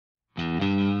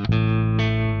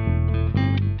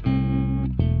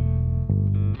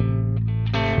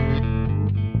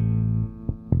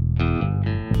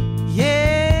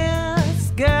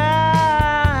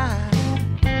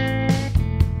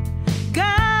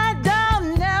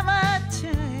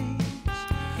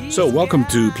So welcome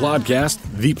to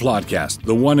Plodcast,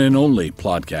 the one and only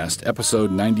Plodcast, episode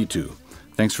 92.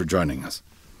 Thanks for joining us.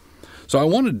 So I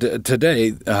wanted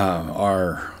today,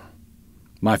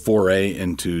 my foray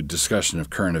into discussion of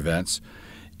current events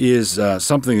is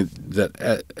something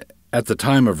that at the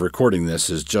time of recording this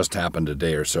has just happened a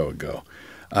day or so ago.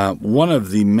 One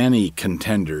of the many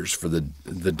contenders for the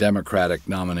Democratic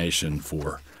nomination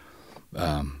for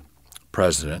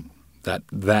president,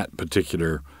 that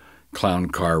particular clown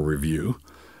car review.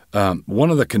 One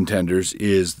of the contenders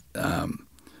is the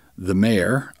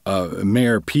mayor,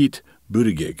 Mayor Pete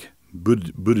Buttigieg,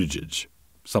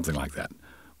 something like that.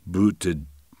 Buttigieg,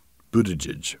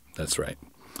 that's right.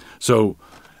 So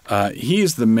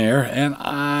he's the mayor,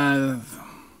 and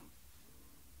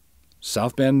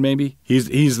South Bend maybe.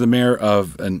 He's the mayor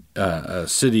of a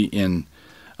city in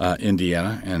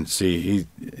Indiana, and see,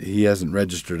 he hasn't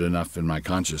registered enough in my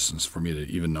consciousness for me to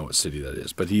even know what city that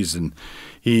is. But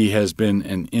he has been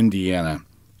an Indiana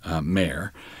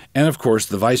mayor, and of course,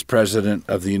 the Vice President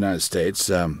of the United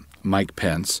States, Mike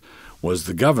Pence, was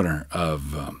the governor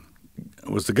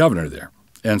there,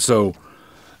 and so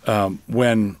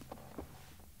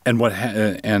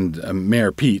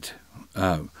Mayor Pete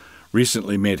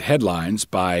recently made headlines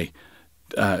by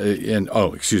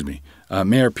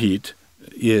Mayor Pete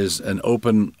is an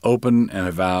open and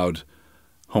avowed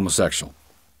homosexual.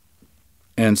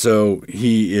 And so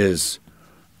he is,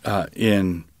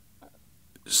 in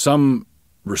some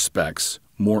respects,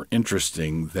 more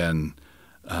interesting than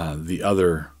the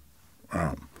other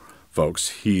folks.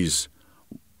 He's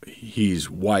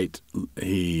white.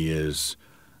 He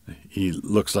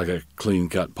looks like a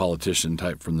clean-cut politician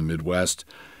type from the Midwest,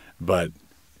 but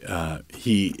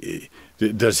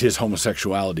does his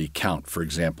homosexuality count, for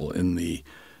example, in the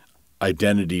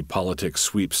identity politics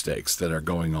sweepstakes that are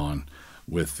going on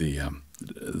with the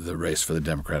race for the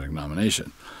Democratic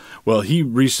nomination? Well, he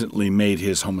recently made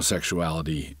his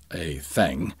homosexuality a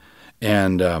thing,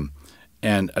 and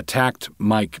attacked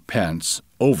Mike Pence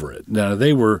over it. Now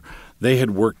they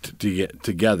had worked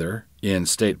together in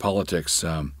state politics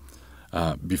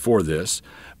before this,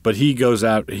 but he goes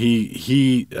out.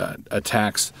 He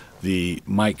attacks the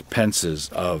Mike Pences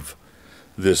of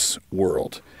this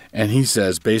world. And he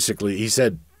said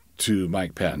to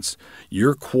Mike Pence,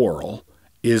 your quarrel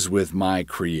is with my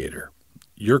creator.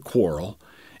 Your quarrel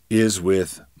is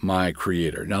with my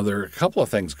creator. Now, there are a couple of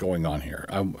things going on here.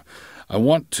 I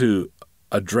want to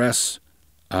address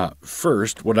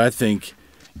first what I think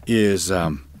is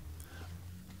a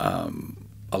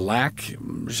lack,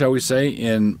 shall we say,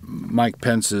 in Mike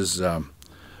Pence's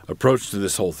approach to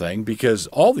this whole thing, because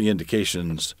all the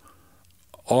indications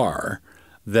are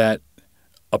that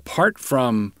apart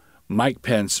from Mike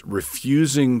Pence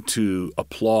refusing to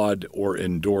applaud or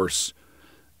endorse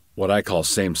what I call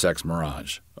same-sex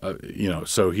marriage,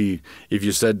 so if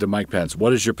you said to Mike Pence,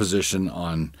 what is your position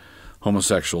on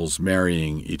homosexuals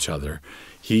marrying each other,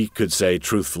 he could say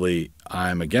truthfully,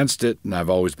 I'm against it, and I've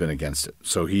always been against it.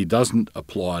 So he doesn't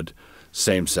applaud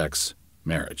same-sex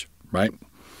marriage, right?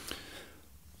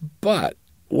 But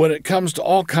when it comes to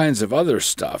all kinds of other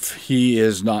stuff, he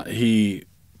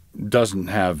doesn't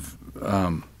have,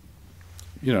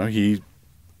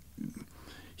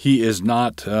 he is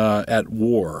not at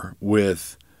war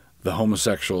with the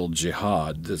homosexual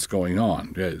jihad that's going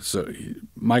on. So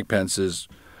Mike Pence is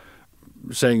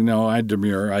saying, no, I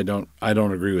demur. I don't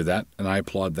agree with that, and I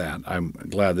applaud that. I'm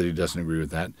glad that he doesn't agree with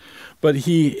that. But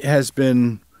he has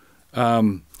been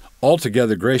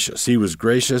altogether gracious. He was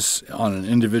gracious on an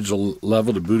individual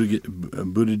level to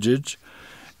Buttigieg,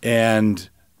 and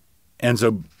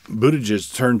so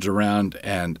Buttigieg turns around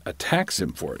and attacks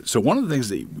him for it. So one of the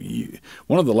things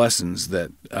one of the lessons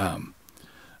that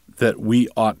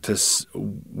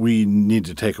we need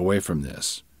to take away from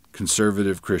this,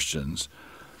 conservative Christians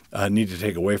need to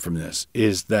take away from this,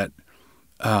 is that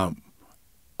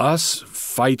us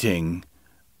fighting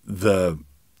the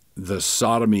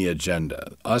sodomy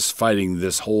agenda, us fighting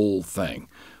this whole thing,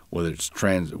 whether it's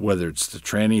the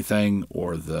tranny thing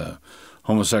or the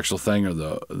homosexual thing or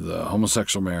the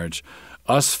homosexual marriage,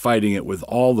 us fighting it with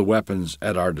all the weapons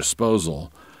at our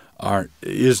disposal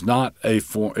is not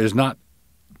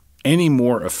any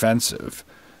more offensive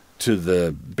to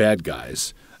the bad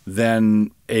guys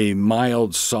than a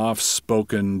mild,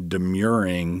 soft-spoken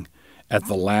demurring at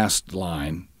the last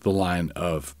line, the line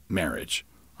of marriage.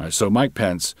 All right, so Mike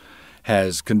Pence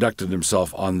has conducted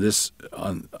himself on these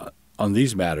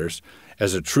matters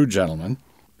as a true gentleman,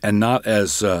 and not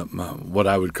as what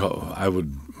I would call. I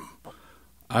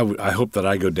hope that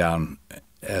I go down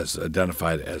as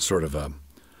identified as sort of a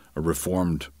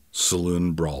reformed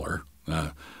saloon brawler.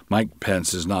 Mike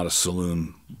Pence is not a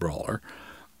saloon brawler.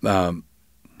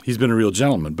 He's been a real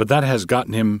gentleman, but that has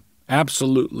gotten him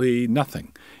absolutely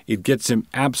nothing. It gets him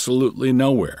absolutely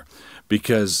nowhere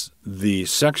because the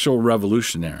sexual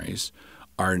revolutionaries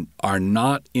are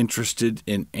not interested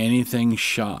in anything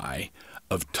shy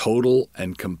of total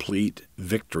and complete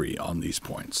victory on these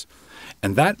points.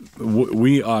 And that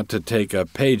we ought to take a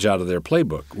page out of their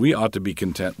playbook. We ought to be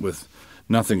content with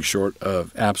nothing short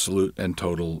of absolute and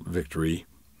total victory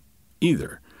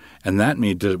either. And that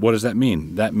means, what does that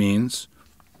mean? That means,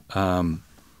 that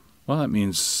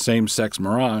means same-sex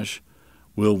marriage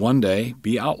will one day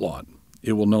be outlawed.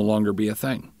 It will no longer be a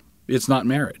thing. It's not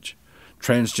marriage.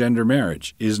 Transgender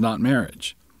marriage is not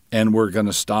marriage. And we're going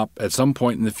to stop at some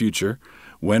point in the future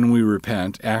when we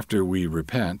repent. After we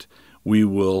repent, we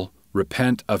will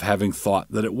repent of having thought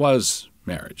that it was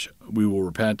marriage. We will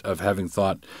repent of having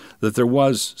thought that there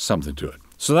was something to it.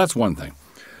 So that's one thing.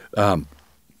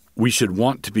 We should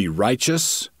want to be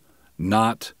righteous,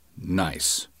 not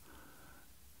nice.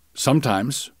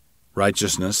 Sometimes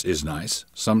righteousness is nice.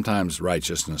 Sometimes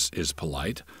righteousness is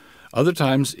polite. Other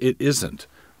times it isn't.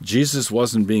 Jesus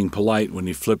wasn't being polite when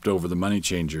he flipped over the money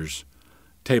changers'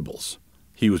 tables.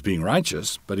 He was being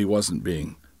righteous, but he wasn't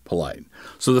being polite.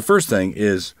 So the first thing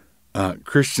is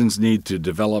Christians need to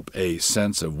develop a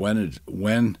sense of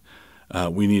when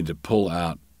we need to pull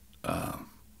out,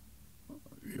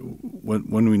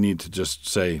 when we need to just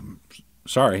say,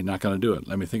 sorry, not going to do it.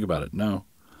 Let me think about it. No.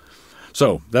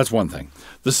 So that's one thing.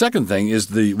 The second thing is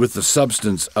with the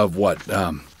substance of what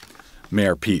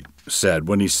Mayor Pete said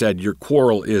when he said, your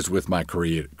quarrel is with my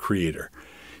creator.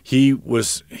 He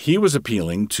was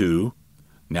appealing to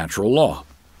natural law.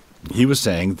 He was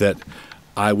saying that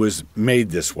I was made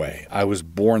this way. I was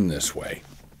born this way.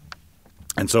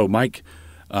 And so Mike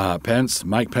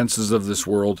Pence's of this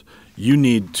world, you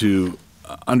need to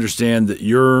understand that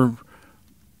your,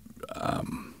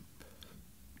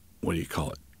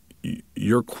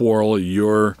 your quarrel,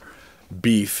 your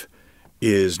beef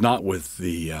is not with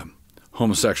the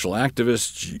homosexual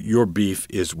activists. Your beef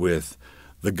is with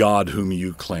the God whom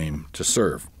you claim to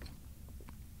serve.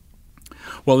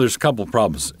 Well, there's a couple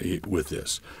problems with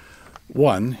this.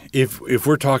 One, if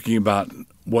we're talking about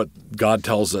what God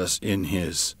tells us in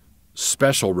his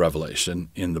special revelation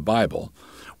in the Bible,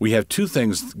 we have two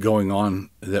things going on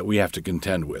that we have to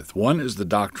contend with. One is the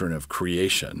doctrine of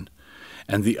creation,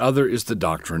 and the other is the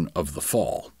doctrine of the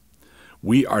fall.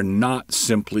 We are not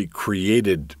simply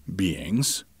created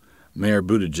beings. Mayor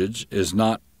Buttigieg is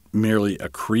not merely a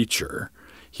creature.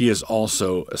 He is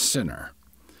also a sinner.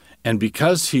 And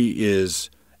because he is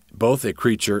both a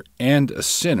creature and a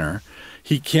sinner,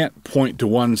 he can't point to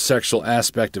one sexual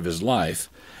aspect of his life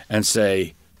and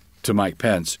say to Mike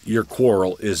Pence, your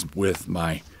quarrel is with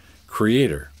my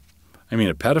creator. I mean,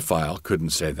 a pedophile couldn't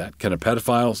say that. Can a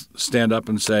pedophile stand up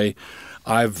and say,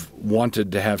 I've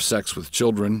wanted to have sex with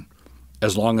children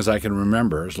as long as I can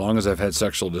remember, as long as I've had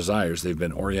sexual desires, they've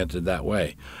been oriented that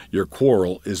way. Your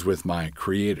quarrel is with my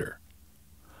creator.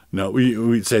 No,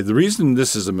 we'd say the reason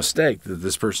this is a mistake that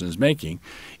this person is making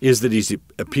is that he's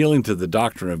appealing to the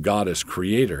doctrine of God as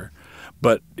creator,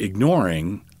 but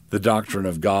ignoring the doctrine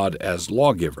of God as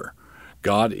lawgiver.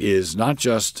 God is not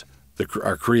just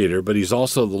our creator, but he's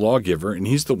also the lawgiver, and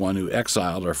he's the one who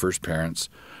exiled our first parents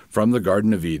from the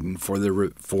Garden of Eden for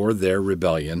their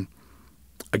rebellion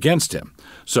against him.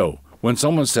 So when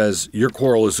someone says, your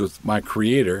quarrel is with my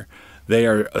creator, they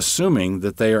are assuming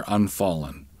that they are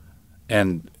unfallen.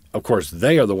 And of course,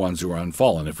 they are the ones who are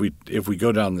unfallen. If we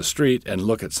go down the street and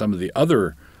look at some of the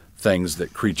other things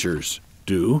that creatures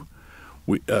do,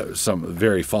 some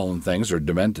very fallen things or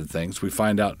demented things, we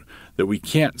find out that we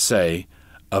can't say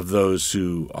of those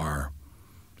who are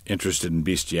interested in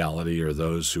bestiality or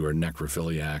those who are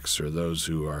necrophiliacs or those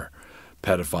who are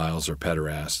pedophiles or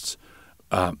pederasts,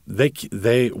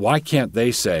 why can't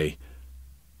they say,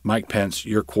 Mike Pence,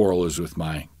 your quarrel is with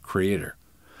my creator?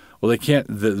 Well, they can't.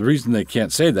 The reason they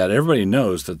can't say that, everybody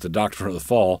knows that the doctrine of the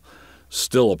fall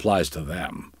still applies to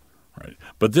them, right?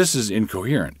 But this is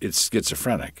incoherent. It's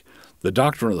schizophrenic. The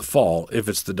doctrine of the fall, if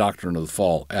it's the doctrine of the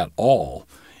fall at all,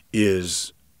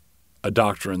 is a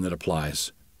doctrine that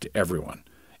applies to everyone.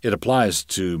 It applies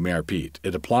to Mayor Pete.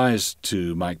 It applies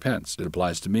to Mike Pence. It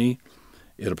applies to me.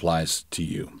 It applies to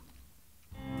you.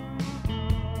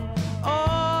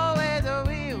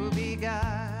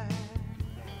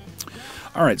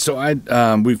 All right, so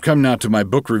we've come now to my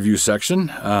book review section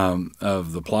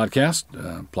of the Plodcast,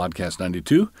 Plodcast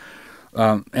 92,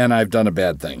 and I've done a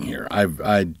bad thing here.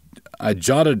 I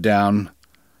jotted down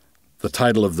the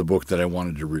title of the book that I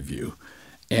wanted to review,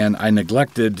 and I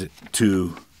neglected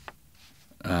to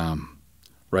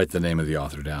write the name of the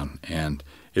author down, and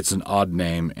it's an odd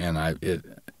name, and it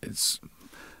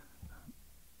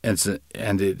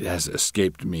has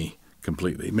escaped me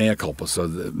completely. Mea culpa. So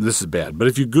this is bad. But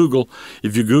if you Google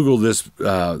this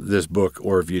book,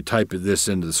 or if you type this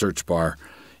into the search bar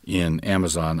in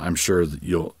Amazon, I'm sure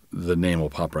that the name will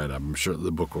pop right up. I'm sure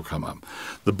the book will come up.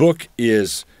 The book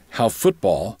is How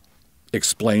Football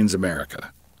Explains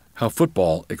America. How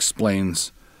Football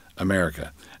Explains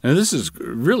America. And this is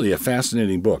really a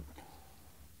fascinating book,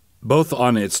 both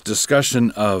on its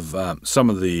discussion of some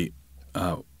of the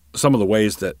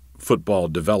ways that football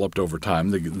developed over time.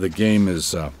 The game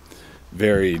is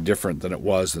very different than it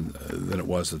was at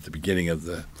the beginning of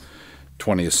the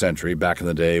 20th century, back in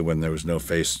the day when there was no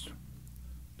face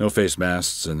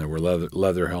masks, and there were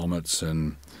leather helmets,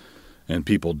 and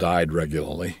people died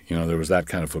regularly. There was that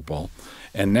kind of football.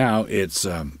 And now it's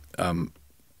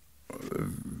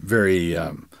very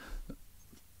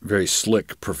very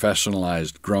slick,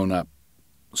 professionalized, grown-up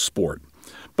sport.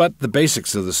 But the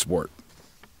basics of the sport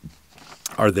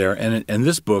are there, and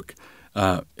this book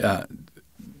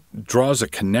draws a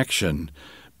connection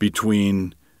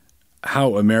between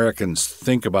how Americans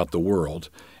think about the world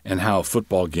and how a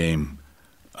football game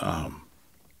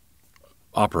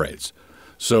operates.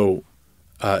 So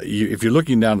if you're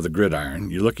looking down at the gridiron,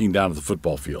 you're looking down at the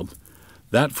football field.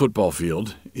 That football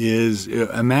field is,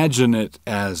 imagine it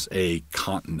as a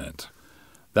continent.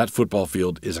 That football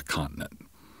field is a continent.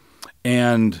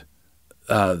 And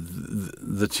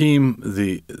the team,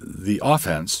 the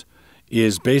offense,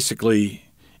 is basically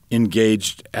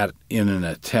engaged in an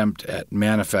attempt at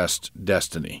manifest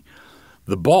destiny.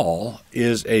 The ball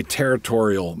is a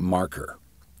territorial marker.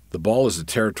 The ball is a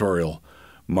territorial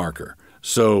marker.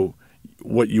 So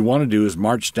what you want to do is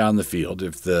march down the field.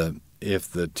 If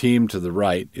the team to the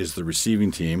right is the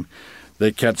receiving team,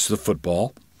 they catch the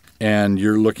football, and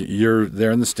you're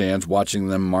there in the stands watching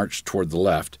them march toward the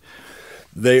left.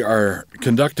 They are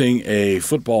conducting a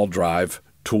football drive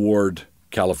toward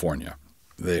California.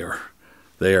 They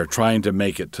are trying to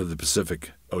make it to the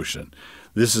Pacific Ocean.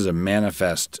 This is a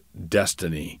manifest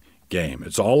destiny game.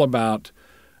 It's all about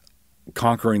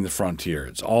conquering the frontier.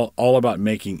 It's all about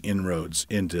making inroads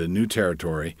into new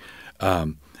territory,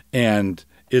 and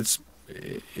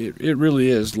it really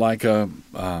is like a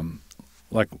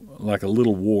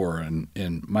little war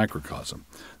in microcosm.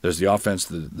 There's the offense,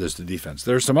 there's the defense.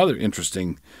 There are some other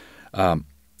interesting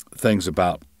things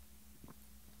about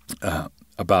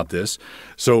this.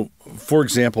 So, for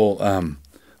example,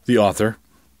 the author,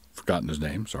 forgotten his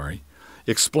name, sorry,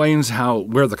 explains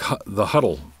where the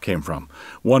huddle came from.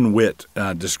 One wit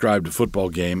described a football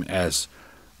game as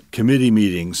committee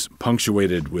meetings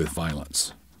punctuated with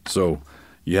violence. So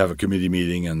you have a committee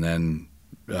meeting, and then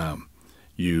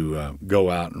you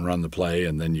go out and run the play,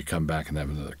 and then you come back and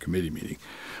have another committee meeting.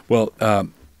 Well,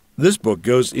 this book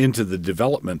goes into the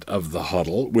development of the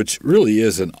huddle, which really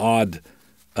is an odd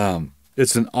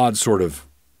sort of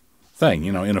thing.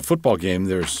 In a football game,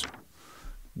 there's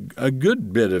a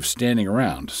good bit of standing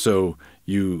around. So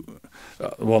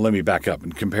let me back up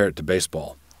and compare it to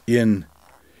baseball. In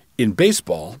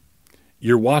baseball,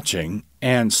 you're watching,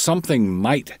 and something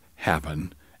might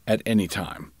happen at any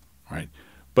time, right?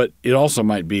 But it also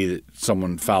might be that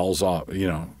someone fouls off,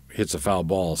 hits a foul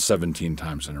ball 17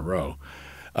 times in a row.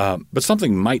 But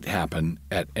something might happen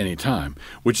at any time,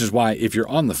 which is why if you're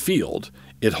on the field,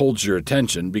 it holds your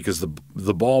attention because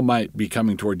the ball might be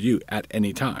coming toward you at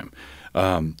any time.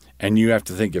 And you have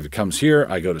to think, if it comes here,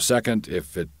 I go to second.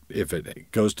 If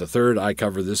it goes to third, I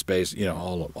cover this space,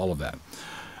 all of that.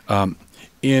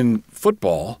 In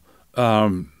football,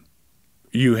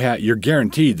 you're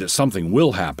guaranteed that something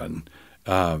will happen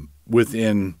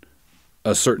within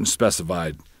a certain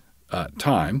specified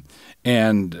time,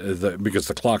 and because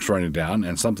the clock's running down,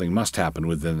 and something must happen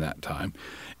within that time.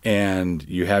 And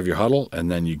you have your huddle, and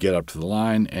then you get up to the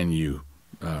line and you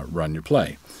run your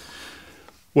play.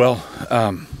 Well,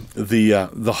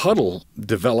 the huddle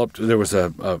developed. There was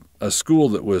a school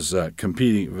that was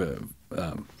competing.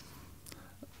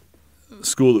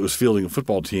 School that was fielding a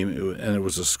football team, and it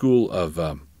was a school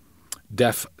of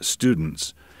deaf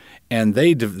students, and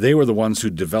they were the ones who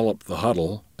developed the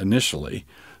huddle initially,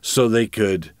 so they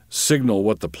could signal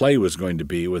what the play was going to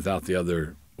be without the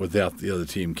other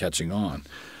team catching on.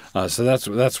 So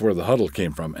that's where the huddle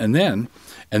came from, and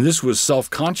this was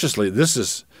self-consciously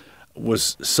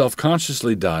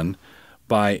done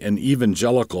by an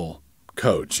evangelical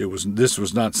coach. This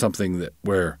was not something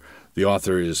where the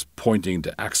author is pointing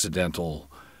to accidental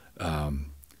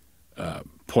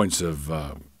points of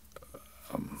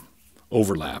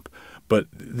overlap, but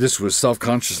this was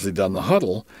self-consciously done. The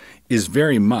huddle is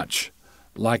very much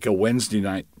like a Wednesday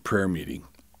night prayer meeting.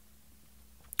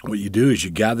 What you do is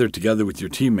you gather together with your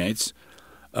teammates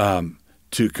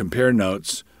to compare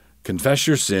notes, confess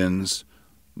your sins.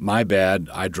 My bad,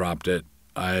 I dropped it,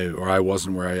 I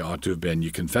wasn't where I ought to have been.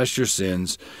 You confess your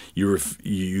sins. You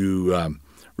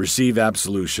receive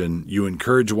absolution. You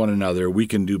encourage one another. We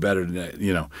can do better.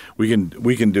 We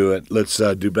can do it. Let's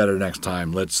do better next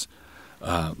time. Let's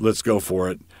go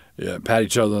for it. Pat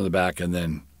each other on the back, and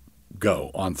then go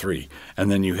on 3.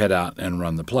 And then you head out and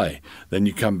run the play. Then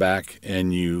you come back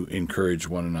and you encourage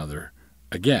one another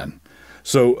again.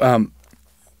 So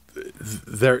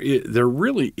there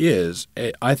really is,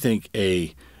 I think,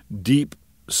 a deep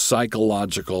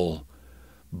psychological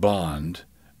bond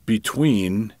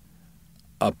between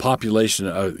a population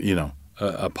of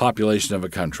a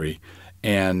country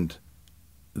and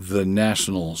the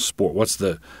national sport. What's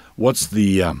the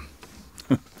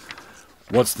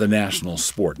national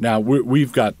sport? Now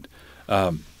we've got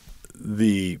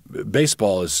the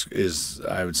baseball is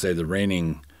I would say the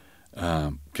reigning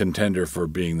contender for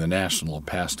being the national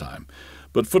pastime,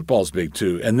 but football's big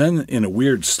too. And then in a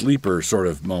weird sleeper sort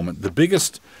of moment,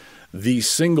 the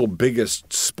single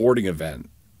biggest sporting event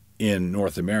in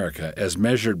North America, as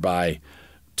measured by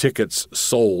tickets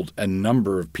sold and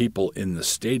number of people in the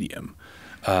stadium,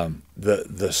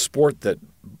 the sport that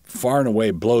far and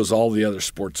away blows all the other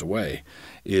sports away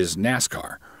is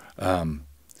NASCAR.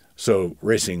 So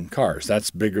racing cars,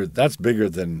 that's bigger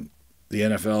than the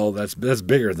NFL. That's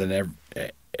bigger than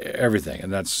everything,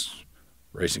 and that's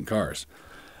racing cars.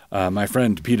 My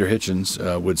friend Peter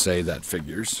Hitchens would say that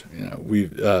figures.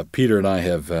 Peter and I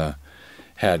have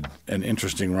had an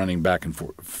interesting running back and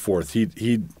forth.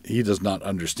 He does not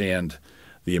understand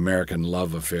the American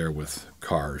love affair with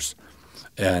cars,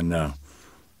 and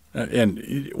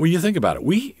when you think about it,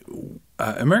 we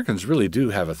Americans really do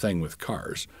have a thing with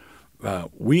cars.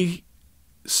 We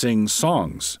sing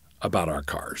songs about our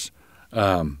cars.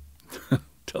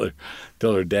 Tell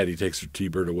her daddy takes her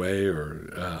T-Bird away, or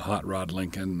Hot Rod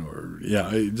Lincoln, or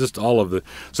just all of the.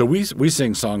 So we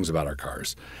sing songs about our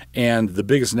cars, and the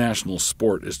biggest national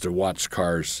sport is to watch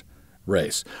cars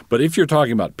race. But if you're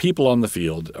talking about people on the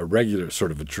field, a regular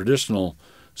sort of a traditional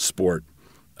sport,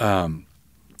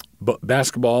 but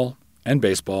basketball and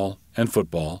baseball and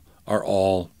football are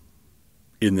all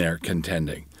in there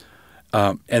contending.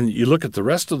 And you look at the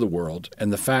rest of the world,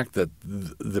 and the fact that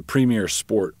the premier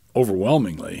sport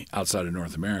overwhelmingly outside of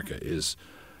North America is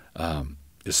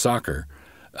soccer.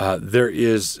 There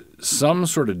is some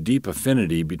sort of deep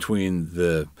affinity between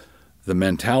the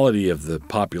mentality of the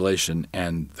population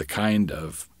and the kind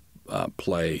of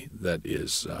play that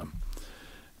is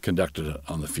conducted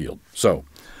on the field. So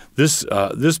this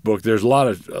book, there's a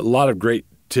lot of great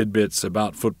tidbits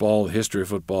about football, history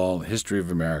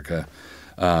of America.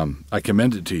 I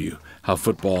commend it to you, How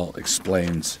Football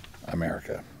Explains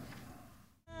America.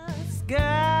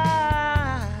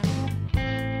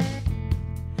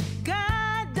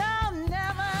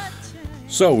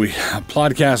 So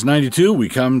Plodcast 92, we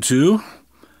come to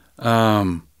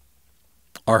our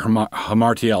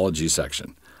hamartiology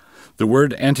section. The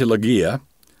word antilogia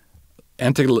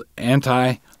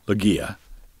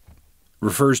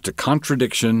refers to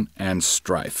contradiction and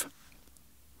strife.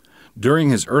 During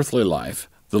his earthly life,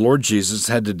 the Lord Jesus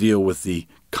had to deal with the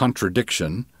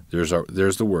contradiction, there's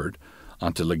the word,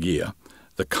 antilogia,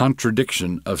 the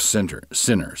contradiction of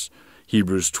sinners,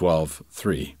 Hebrews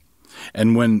 12:3.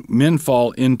 And when men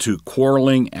fall into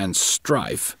quarreling and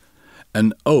strife,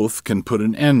 an oath can put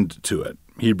an end to it,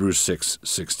 Hebrews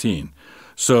 6:16.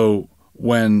 So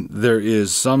when there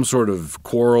is some sort of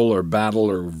quarrel or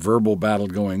battle or verbal battle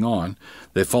going on,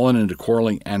 they've fallen into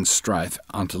quarreling and strife,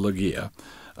 antilogia,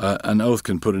 an oath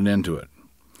can put an end to it.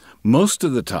 Most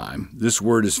of the time, this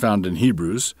word is found in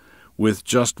Hebrews, with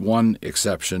just one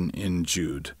exception in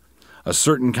Jude. A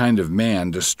certain kind of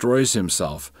man destroys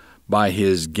himself by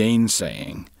his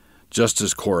gainsaying, just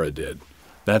as Korah did.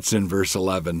 That's in verse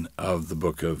 11 of the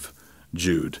book of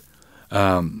Jude.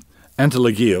 Antilogia,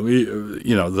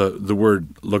 the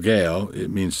word logeo, it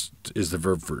means is the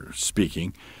verb for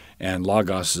speaking, and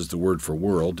logos is the word for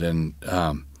world, and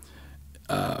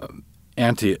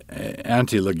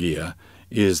antilogia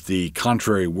is the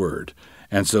contrary word.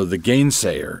 And so the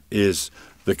gainsayer is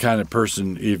the kind of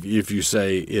person, if you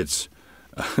say it's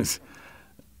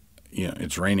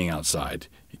it's raining outside,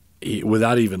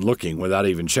 without even looking, without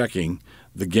even checking,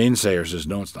 the gainsayer says,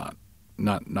 no, it's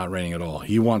not raining at all.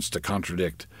 He wants to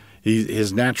contradict.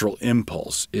 His natural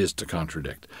impulse is to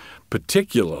contradict.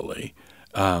 Particularly,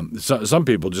 some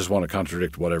people just want to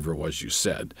contradict whatever it was you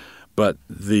said. But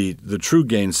the true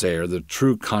gainsayer, the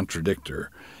true contradictor,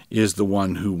 is the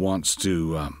one who wants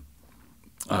to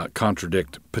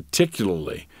contradict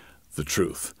particularly the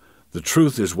truth. The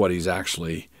truth is what he's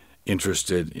actually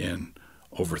interested in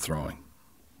overthrowing.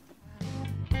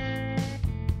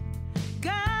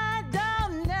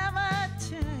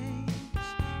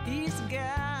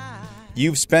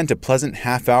 You've spent a pleasant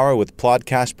half hour with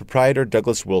Plodcast proprietor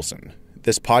Douglas Wilson.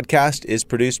 This podcast is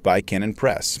produced by Canon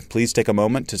Press. Please take a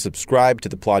moment to subscribe to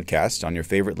the Plodcast on your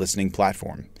favorite listening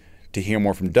platform. To hear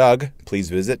more from Doug, please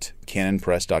visit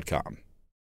canonpress.com.